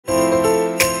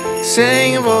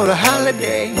singing for the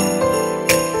holiday,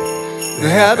 the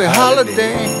happy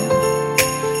holiday,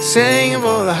 singing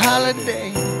for the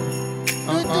holiday.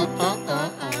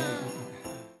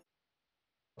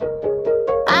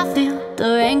 I feel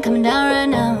the rain coming down right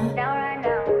now.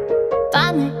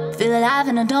 Finally feel alive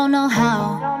and I don't know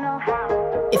how.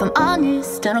 If I'm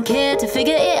honest, I don't care to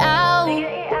figure it out,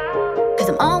 'cause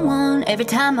I'm on one every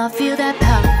time I feel that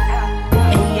power.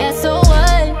 And yeah, so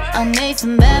what? I made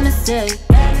some bad mistakes,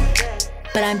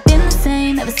 but I've been the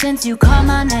same ever since you called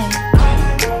my name.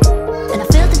 And I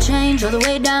felt the change all the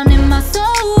way down in my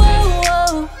soul.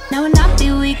 Now when I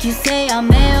feel weak, you say I'm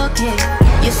okay.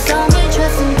 You saw me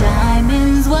trust in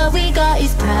diamonds. What we got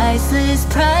is priceless,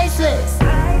 priceless.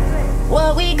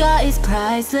 What we got is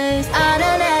priceless. I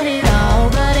done had it all,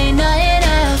 but ain't nothing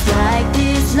else like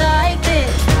this, like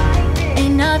this.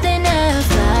 Ain't nothing else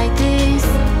like this.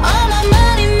 All my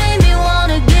money made me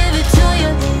wanna give it to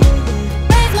you.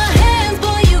 Raise my hands,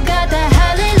 boy, you got that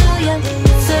hallelujah.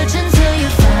 Search until you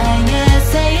find, yeah,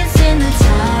 say it's in the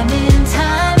timing,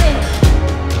 timing.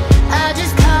 I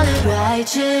just call it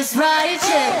righteous,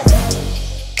 righteous.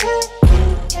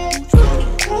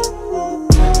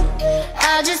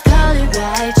 I just call it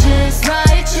righteous,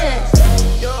 righteous.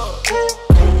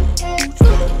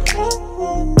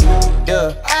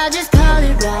 I just call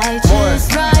it righteous,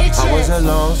 righteous. I was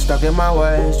alone, stuck in my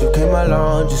ways. You came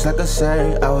along just like a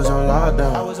saint. I was on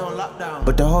lockdown,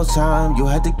 but the whole time you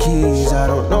had the keys. I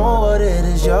don't know what it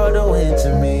is you're doing to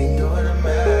me.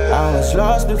 I was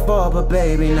lost before, but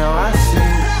baby, now I see.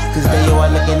 'Cause there you are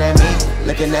looking at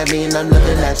me and I'm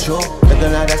looking at you.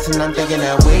 Looking at us and I'm thinking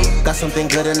that we got something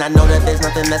good, and I know that there's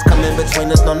nothing that's coming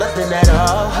between us. No, nothing at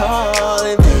all.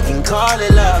 And they can call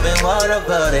it love and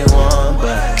whatever they want,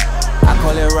 but I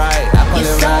call it right, I call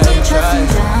it right. You trust in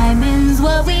diamonds.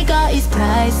 What we got is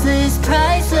priceless,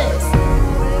 priceless.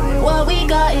 What we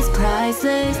got is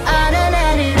priceless. I done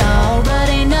had it all, but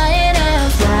ain't nothing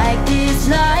else like this,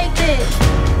 like this.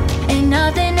 Ain't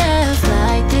nothing else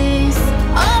like this.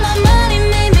 All my money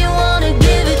made me wanna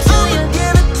give it to you.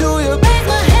 Raise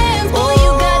my hands, boy,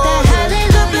 you got that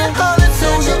hallelujah.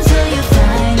 Search until you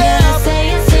find, yeah, say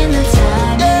it's in the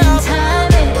timing,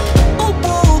 timing.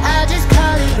 I just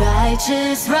call it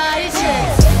righteous,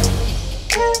 righteous.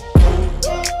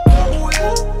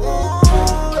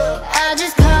 I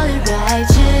just call it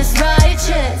righteous,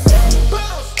 righteous.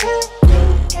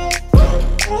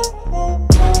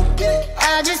 I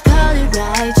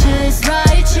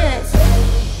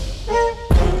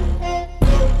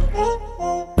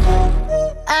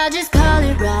just call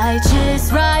it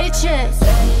righteous, righteous.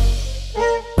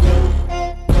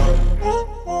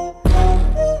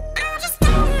 I just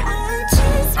call it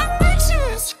righteous,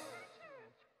 righteous.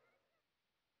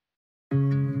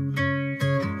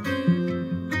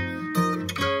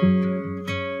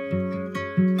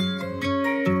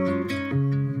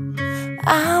 I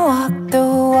walked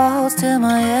through walls till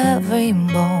my every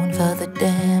bone felt the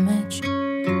damage.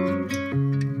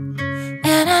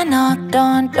 And I knocked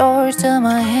on doors till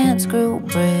my hands grew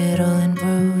brittle and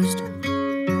bruised.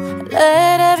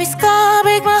 Let every scar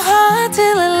break my heart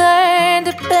till I learned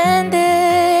to bend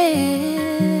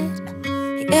it.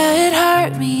 Yeah, it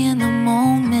hurt me in the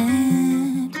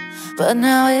moment, but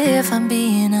now if I'm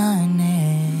being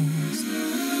honest,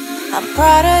 I'm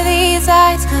proud of these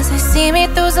eyes, 'cause they see me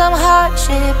through some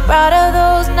hardship. Proud of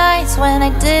those nights when I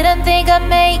didn't think I'd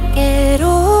make it.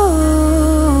 Ooh,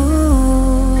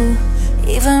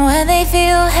 even when they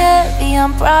feel heavy,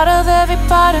 I'm proud of every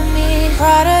part of me.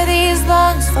 Proud of these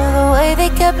lungs for the way they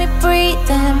kept me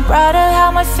breathing. Proud of how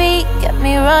my feet kept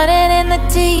me running in the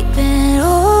deep end.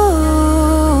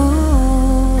 Ooh,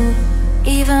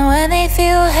 even when they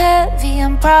feel heavy,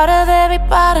 I'm proud of every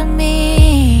part of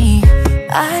me.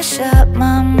 I shut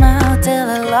my mouth till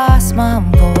I lost my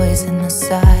voice in the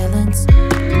silence,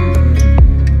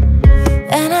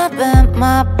 and I bent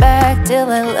my back till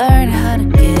I learned how to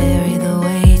carry the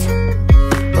weight.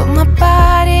 Put my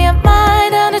body and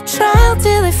mind under trial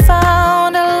till I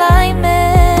found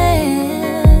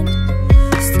alignment.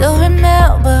 Still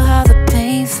remember how the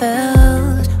pain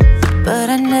felt, but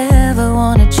I never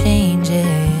wanna change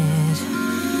it.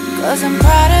 'Cause I'm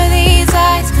proud of these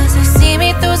eyes, 'cause they see me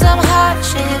through some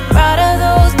hardship. Proud of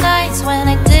those nights when I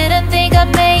didn't think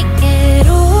I'd make it.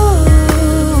 Ooh,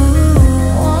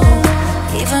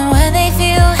 even when they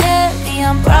feel heavy,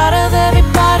 I'm proud of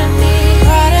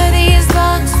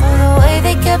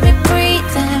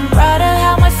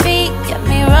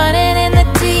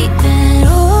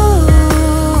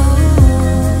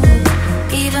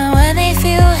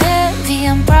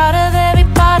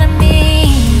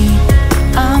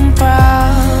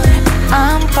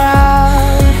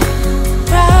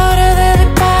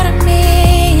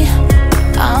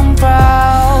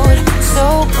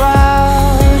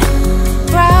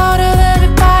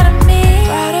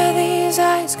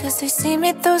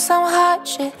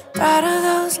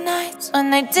when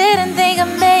they didn't think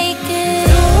I'd make it.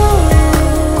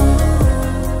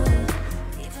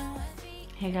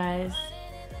 Hey guys,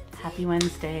 happy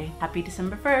Wednesday. Happy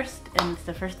December 1st, and it's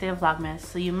the first day of Vlogmas.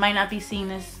 So you might not be seeing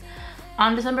this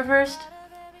on December 1st,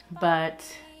 but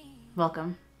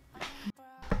welcome.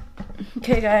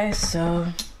 Okay guys, so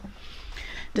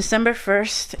December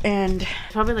 1st, and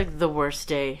probably like the worst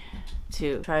day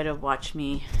to try to watch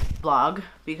me vlog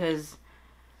because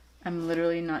I'm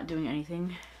literally not doing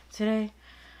anything today.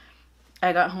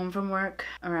 I got home from work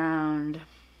around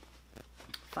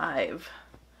 5.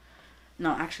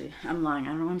 No, actually, I'm lying. I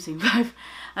don't know why I'm saying 5.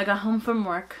 I got home from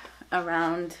work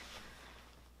around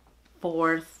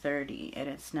 4:30 and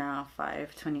it's now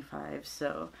 5:25.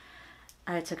 So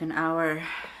I took an hour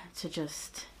to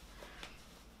just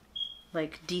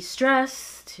like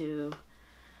de-stress, to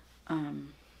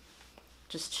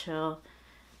just chill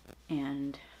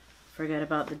and forget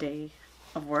about the day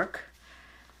of work.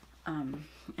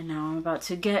 And now I'm about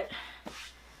to get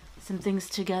some things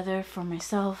together for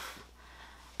myself.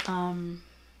 I'm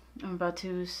about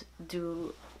to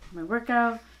do my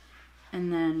workout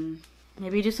and then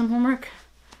maybe do some homework.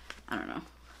 I don't know.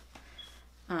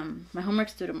 My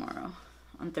homework's due tomorrow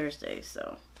on Thursday,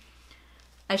 so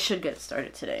I should get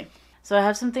started today. So I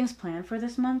have some things planned for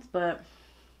this month, but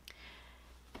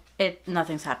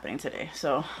nothing's happening today.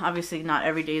 So obviously not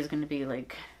every day is going to be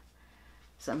like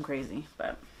something crazy,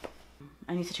 but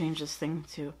I need to change this thing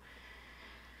to,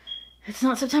 it's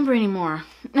not September anymore.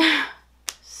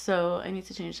 So I need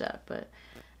to change that, but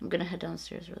I'm gonna head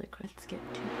downstairs really quick. Let's get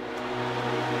to it.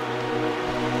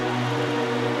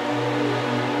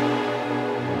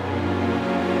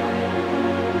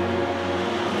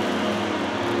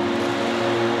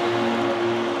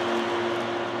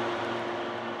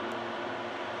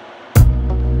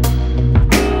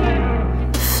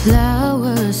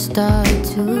 Flowers start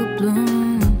to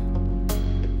bloom,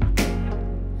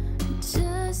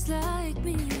 just like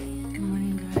me. Good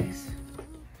morning, guys.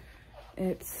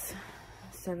 It's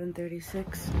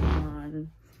 7:36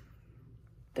 on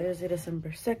Thursday,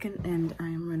 December 2nd, and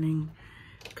I'm running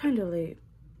kind of late.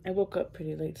 I woke up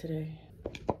pretty late today.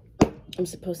 I'm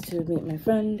supposed to meet my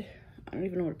friend. I don't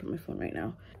even know where to put my phone right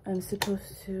now. I'm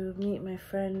supposed to meet my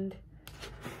friend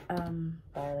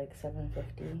by like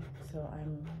 7:50, so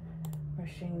I'm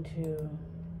rushing to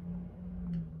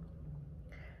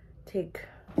take,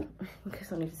 you guys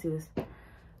don't need to see this.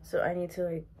 So I need to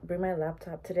like bring my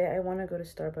laptop. Today I want to go to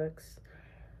Starbucks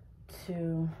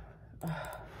to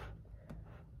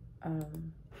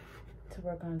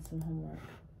work on some homework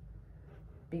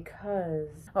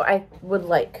because, oh, I would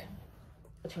like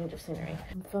a change of scenery.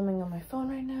 I'm filming on my phone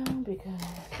right now because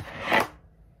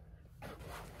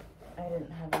I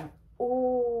didn't have an,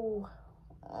 oh,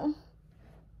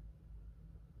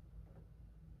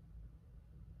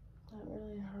 that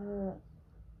really hurt.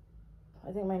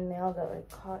 I think my nail got like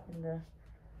caught in the,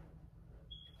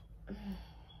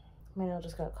 my nail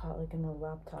just got caught like in the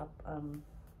laptop,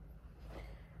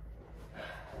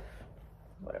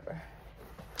 whatever.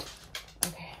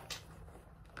 Okay.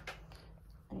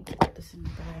 I need to put this in the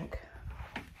bag.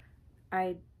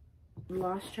 I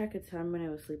lost track of time when I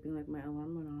was sleeping, like my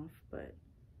alarm went off, but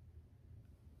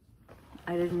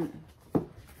I didn't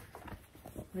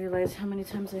realize how many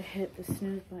times I hit the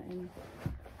snooze button.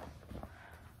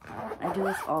 I do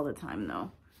this all the time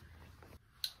though.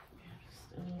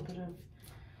 Just a little bit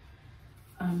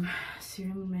of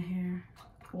serum in my hair,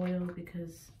 oil,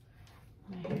 because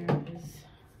my hair is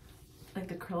like,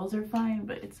 the curls are fine,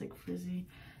 but it's like frizzy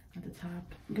at the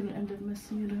top. I'm gonna end up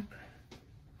messing it up.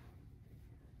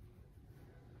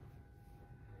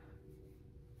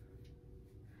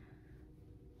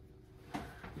 I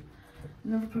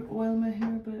never put oil in my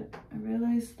hair, but I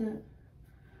realized that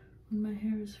when my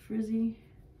hair is frizzy,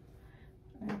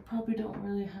 I probably don't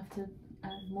really have to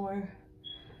add more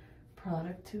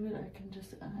product to it. I can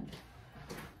just add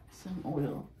some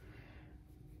oil,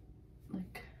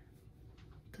 like,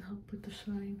 to help with the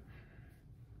shine.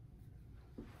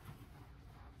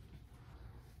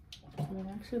 I mean,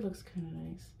 it actually looks kind of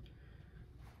nice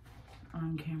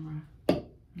on camera, I'm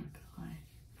not gonna lie.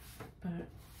 But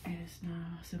it is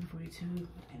now 7:42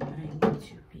 and I need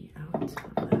to be out of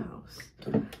the house,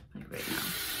 like right now.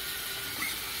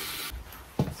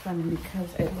 It's funny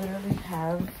because I literally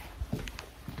have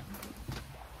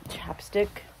chapstick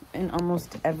in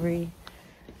almost every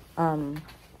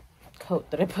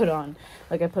coat that I put on.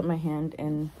 Like, I put my hand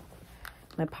in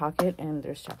my pocket and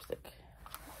there's chapstick.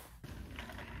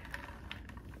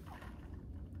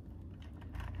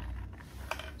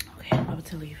 Okay, I'm about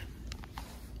to leave.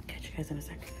 Catch you guys in a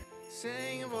sec.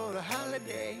 Sing for the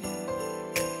holiday,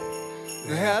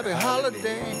 the happy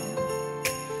holiday.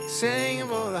 singing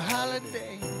for the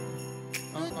holiday.